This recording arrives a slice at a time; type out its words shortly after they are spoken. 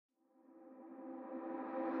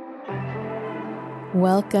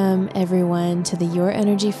Welcome, everyone, to the Your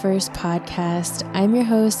Energy First podcast. I'm your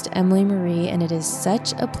host, Emily Marie, and it is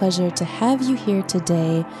such a pleasure to have you here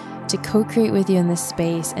today to co-create with you in this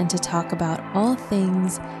space and to talk about all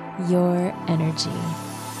things your energy.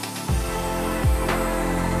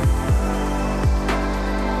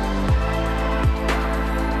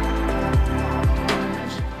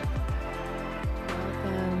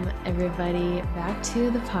 Everybody, back to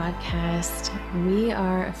the podcast. We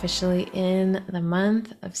are officially in the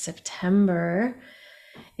month of September.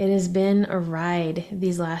 It has been a ride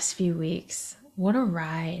these last few weeks. What a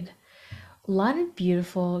ride. A lot of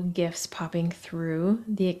beautiful gifts popping through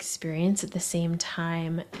the experience at the same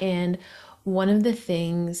time. And one of the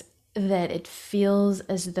things that it feels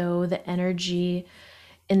as though the energy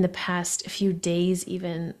in the past few days,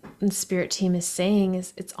 even the spirit team is saying,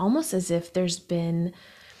 is it's almost as if there's been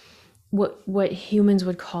what humans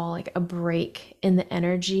would call like a break in the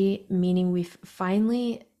energy, meaning we've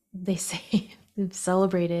finally, they say, we've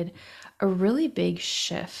celebrated a really big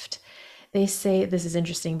shift. They say, this is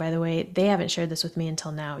interesting, by the way, they haven't shared this with me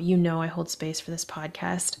until now. You know, I hold space for this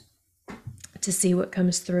podcast to see what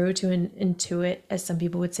comes through, to intuit, as some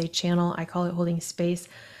people would say, channel. I call it holding space.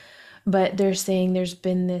 But they're saying there's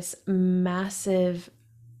been this massive,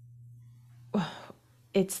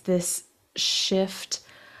 it's this shift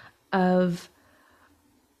of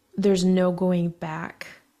there's no going back.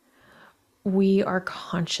 We are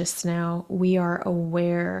conscious now. We are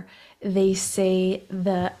aware. They say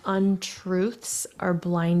the untruths are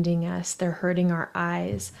blinding us. They're hurting our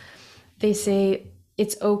eyes. They say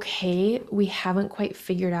it's okay. We haven't quite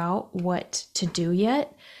figured out what to do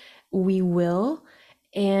yet. We will.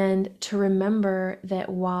 And to remember that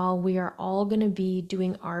while we are all going to be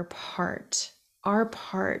doing our part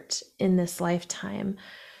in this lifetime,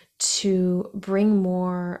 to bring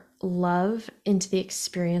more love into the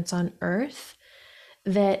experience on earth,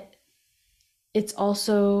 that it's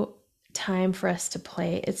also time for us to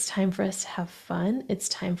play. It's time for us to have fun. It's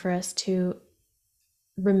time for us to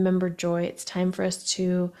remember joy. It's time for us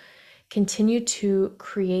to continue to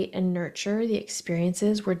create and nurture the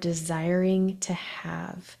experiences we're desiring to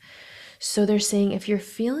have. So they're saying if you're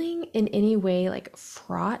feeling in any way like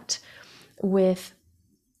fraught with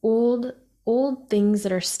old things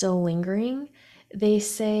that are still lingering, they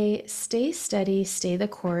say stay steady, stay the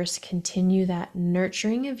course, continue that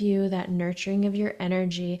nurturing of you, that nurturing of your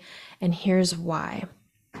energy. And here's why.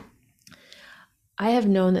 I have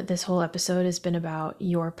known that this whole episode has been about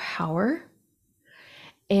your power.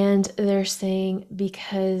 And they're saying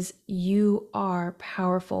because you are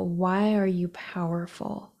powerful. Why are you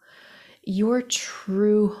powerful? Your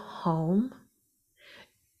true home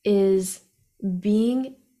is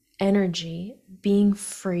being energy, being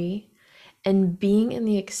free, and being in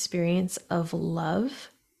the experience of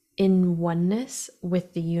love in oneness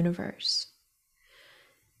with the universe.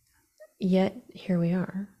 Yet here we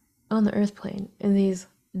are on the earth plane in these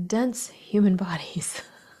dense human bodies.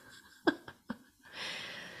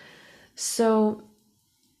 So,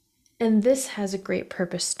 and this has a great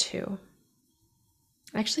purpose too.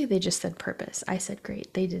 Actually, they just said purpose. I said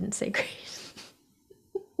great. They didn't say great.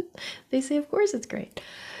 They say, of course it's great.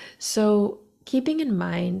 So keeping in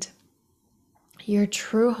mind, your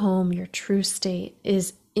true home, your true state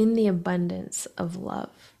is in the abundance of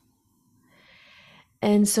love.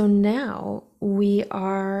 And so now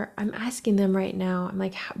I'm asking them right now, I'm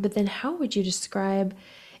like, but then how would you describe,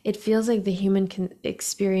 it feels like the human can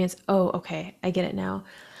experience, oh, okay, I get it now.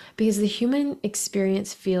 Because the human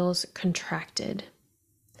experience feels contracted.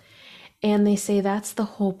 And they say that's the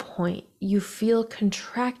whole point. You feel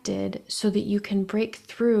contracted so that you can break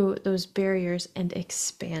through those barriers and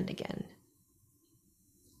expand again.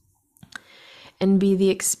 And be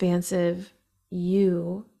the expansive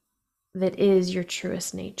you that is your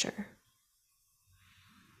truest nature.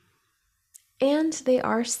 And they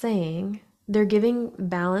are saying, they're giving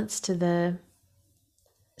balance to the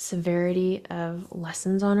severity of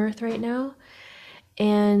lessons on earth right now.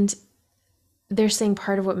 And they're saying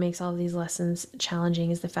part of what makes all of these lessons challenging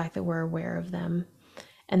is the fact that we're aware of them.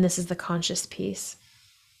 And this is the conscious piece.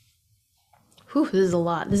 Whew, this is a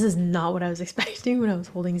lot. This is not what I was expecting when I was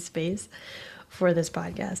holding space for this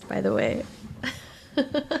podcast, by the way.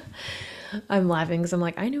 I'm laughing because I'm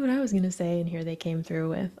like, I knew what I was going to say, and here they came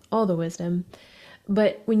through with all the wisdom.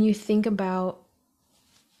 But when you think about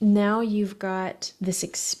now you've got this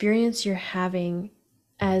experience you're having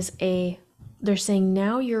as they're saying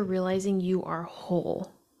now you're realizing you are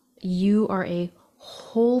whole. You are a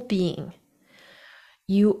whole being.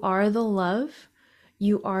 You are the love.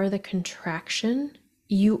 You are the contraction.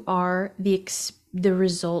 You are the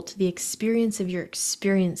result, the experience of your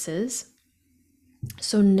experiences.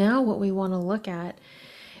 So now what we want to look at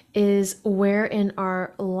is where in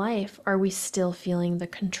our life are we still feeling the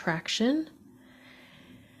contraction?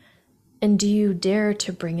 And do you dare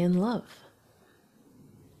to bring in love?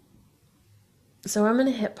 So I'm going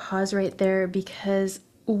to hit pause right there, because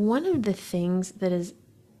one of the things that is,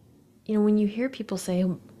 when you hear people say,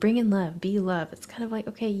 bring in love, be love, it's kind of like,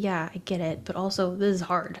 okay, yeah, I get it. But also, this is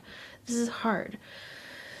hard. This is hard.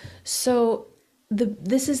 So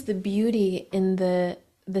this is the beauty in the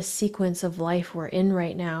sequence of life we're in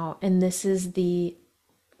right now. And this is the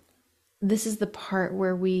part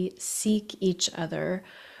where we seek each other.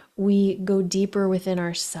 We go deeper within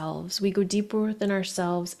ourselves. We go deeper within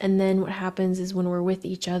ourselves. And then what happens is when we're with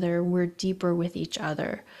each other, we're deeper with each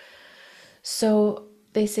other. So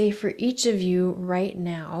they say for each of you right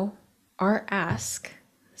now, our ask,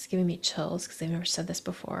 it's giving me chills because I've never said this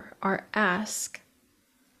before. Our ask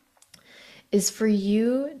is for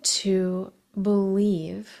you to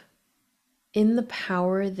believe in the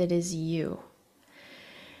power that is you.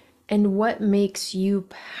 And what makes you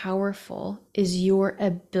powerful is your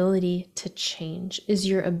ability to change, is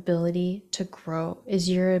your ability to grow, is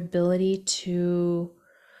your ability to,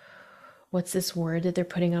 what's this word that they're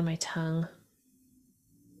putting on my tongue?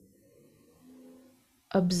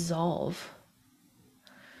 Absolve.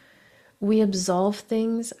 We absolve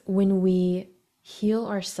things when we heal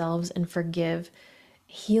ourselves and forgive.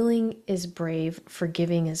 Healing is brave,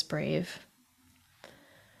 forgiving is brave.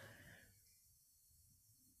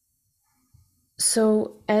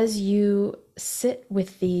 So as you sit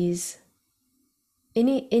with these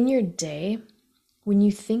in your day, when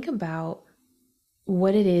you think about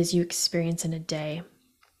what it is you experience in a day,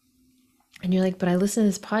 and you're like, but I listen to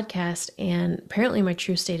this podcast and apparently my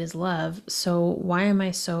true state is love. So why am I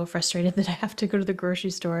so frustrated that I have to go to the grocery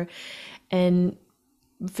store and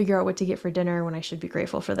figure out what to get for dinner when I should be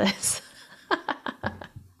grateful for this?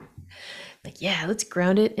 Like, yeah, let's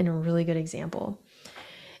ground it in a really good example.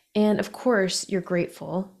 And of course, you're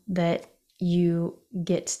grateful that you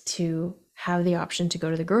get to have the option to go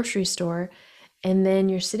to the grocery store. And then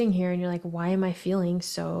you're sitting here and you're like, why am I feeling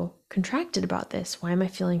so contracted about this? Why am I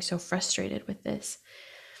feeling so frustrated with this?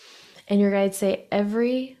 And your guides say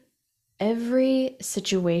every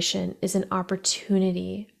situation is an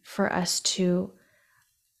opportunity for us to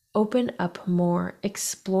open up more,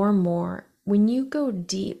 explore more. When you go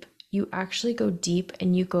deep, you actually go deep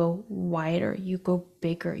and you go wider, you go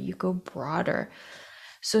bigger, you go broader.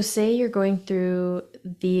 So say you're going through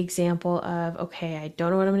the example of, okay, I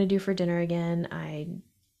don't know what I'm going to do for dinner again.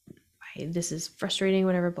 This is frustrating,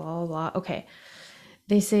 whatever, blah, blah, blah. Okay.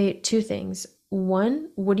 They say two things. One,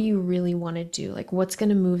 what do you really want to do? Like, what's going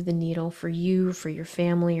to move the needle for you, for your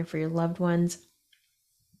family, or for your loved ones?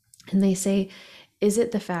 And they say, is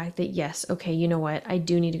it the fact that, yes, okay, you know what? I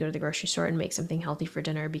do need to go to the grocery store and make something healthy for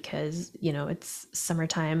dinner because, it's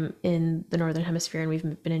summertime in the Northern Hemisphere and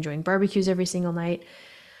we've been enjoying barbecues every single night.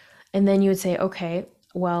 And then you would say, okay,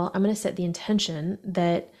 well, I'm going to set the intention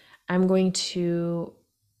that I'm going to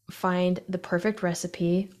find the perfect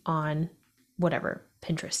recipe on whatever,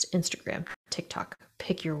 Pinterest, Instagram, TikTok,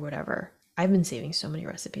 pick your whatever. I've been saving so many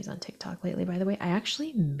recipes on TikTok lately, by the way. I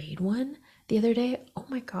actually made one the other day. Oh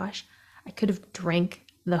my gosh, I could have drank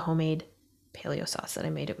the homemade paleo sauce that I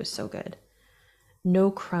made. It was so good.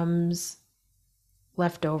 No crumbs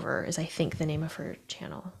left over is, I think, the name of her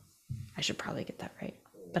channel. I should probably get that right,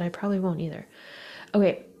 but I probably won't either.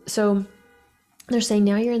 Okay, so they're saying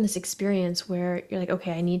now you're in this experience where you're like,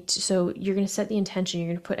 okay, I need to, so you're going to set the intention, you're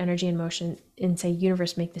going to put energy in motion and say,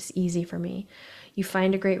 universe, make this easy for me. You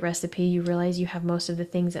find a great recipe, you realize you have most of the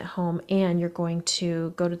things at home, and you're going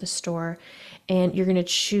to go to the store and you're going to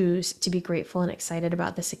choose to be grateful and excited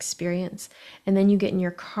about this experience. And then you get in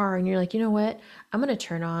your car and you're like, you know what? I'm going to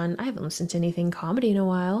turn on, I haven't listened to anything comedy in a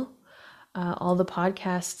while. All the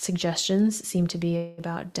podcast suggestions seem to be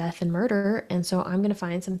about death and murder. And so I'm going to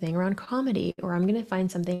find something around comedy, or I'm going to find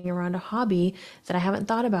something around a hobby that I haven't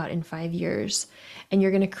thought about in 5 years. And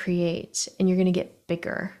you're going to create and you're going to get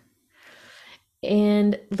bigger.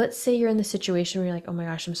 And let's say you're in the situation where you're like, oh my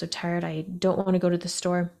gosh, I'm so tired. I don't want to go to the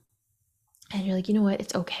store. And you're like, you know what?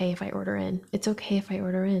 It's okay if I order in. It's okay if I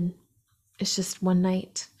order in. It's just one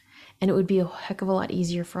night. And it would be a heck of a lot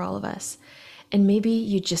easier for all of us. And maybe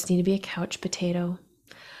you just need to be a couch potato.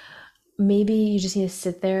 Maybe you just need to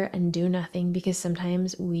sit there and do nothing, because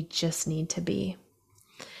sometimes we just need to be.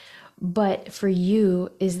 But for you,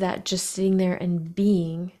 is that just sitting there and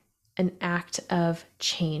being an act of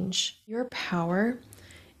change? Your power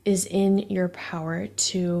is in your power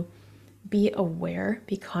to be aware,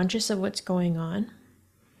 be conscious of what's going on,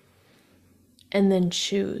 and then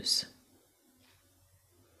choose.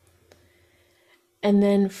 And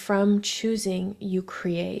then from choosing, you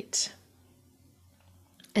create.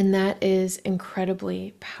 And that is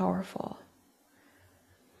incredibly powerful.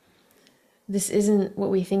 This isn't what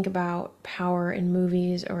we think about power in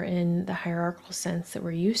movies or in the hierarchical sense that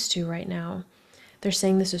we're used to right now. They're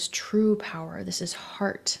saying this is true power, this is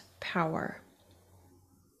heart power.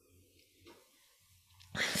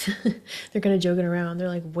 They're kind of joking around. They're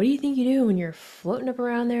like, "What do you think you do when you're floating up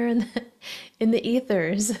around there in the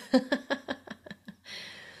ethers?"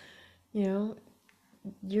 You know,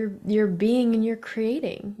 you're being and you're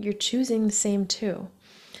creating. You're choosing the same too.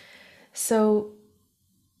 So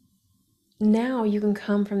now you can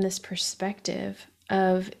come from this perspective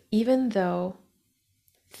of, even though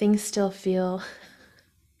things still feel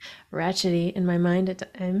ratchety in my mind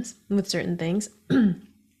at times with certain things,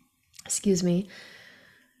 excuse me,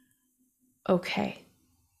 okay,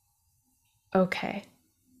 okay.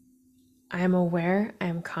 I am aware, I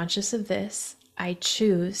am conscious of this, I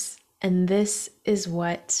choose, and this is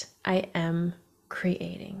what I am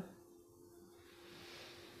creating.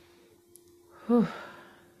 Whew.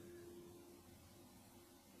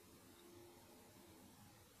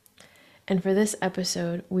 And for this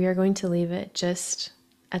episode, we are going to leave it just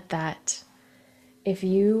at that. If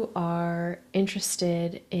you are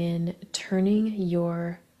interested in turning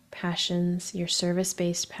your passions, your service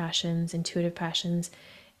based passions, intuitive passions,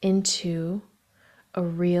 into a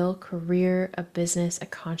real career, a business, a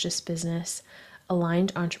conscious business,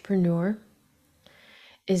 Aligned Entrepreneur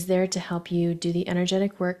is there to help you do the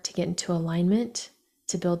energetic work to get into alignment,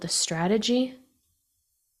 to build the strategy,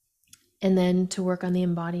 and then to work on the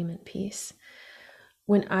embodiment piece.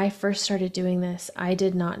 When I first started doing this, I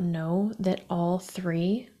did not know that all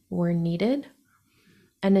three were needed.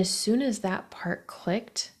 And as soon as that part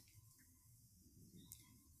clicked,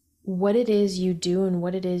 what it is you do and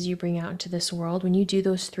what it is you bring out into this world, when you do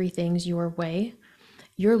those three things your way,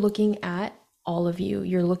 you're looking at all of you.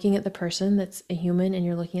 You're looking at the person that's a human, and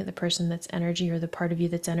you're looking at the person that's energy, or the part of you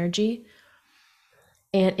that's energy.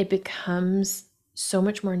 And it becomes so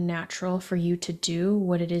much more natural for you to do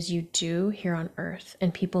what it is you do here on earth,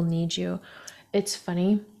 and people need you. It's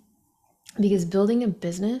funny because building a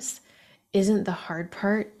business isn't the hard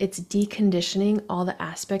part. It's deconditioning all the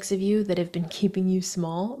aspects of you that have been keeping you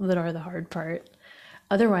small that are the hard part.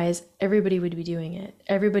 Otherwise, everybody would be doing it.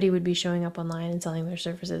 Everybody would be showing up online and selling their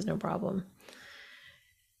services, no problem.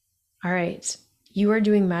 All right, you are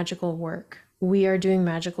doing magical work. We are doing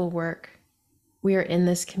magical work. We are in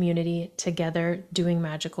this community together doing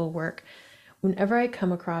magical work. Whenever I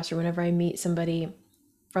come across or whenever I meet somebody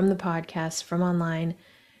from the podcast, from online,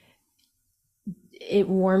 it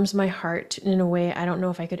warms my heart in a way I don't know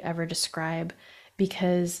if I could ever describe,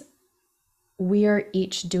 because we are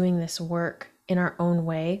each doing this work in our own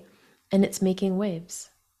way, and it's making waves,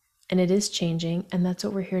 and it is changing, and that's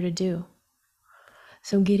what we're here to do.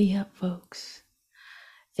 So giddy up, folks.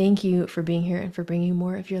 Thank you for being here and for bringing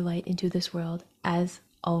more of your light into this world, as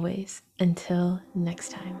always. Until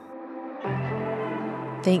next time.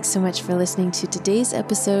 Thanks so much for listening to today's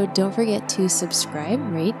episode. Don't forget to subscribe,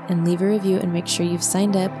 rate, and leave a review, and make sure you've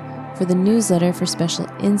signed up for the newsletter for special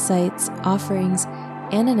insights, offerings,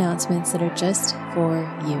 and announcements that are just for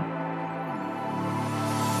you.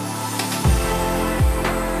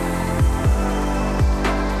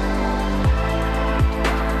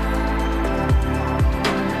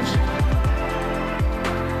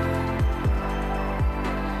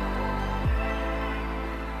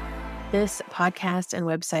 This podcast and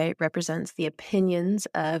website represents the opinions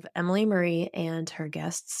of Emily Marie and her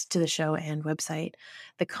guests to the show and website.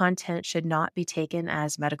 The content should not be taken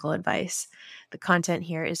as medical advice. The content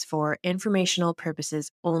here is for informational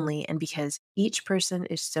purposes only, and because each person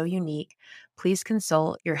is so unique, please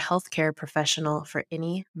consult your healthcare professional for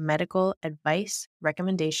any medical advice,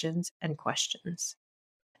 recommendations, and questions.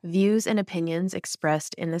 Views and opinions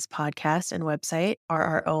expressed in this podcast and website are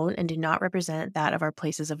our own and do not represent that of our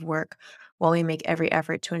places of work. While we make every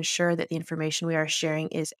effort to ensure that the information we are sharing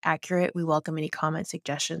is accurate, we welcome any comments,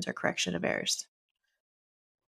 suggestions, or correction of errors.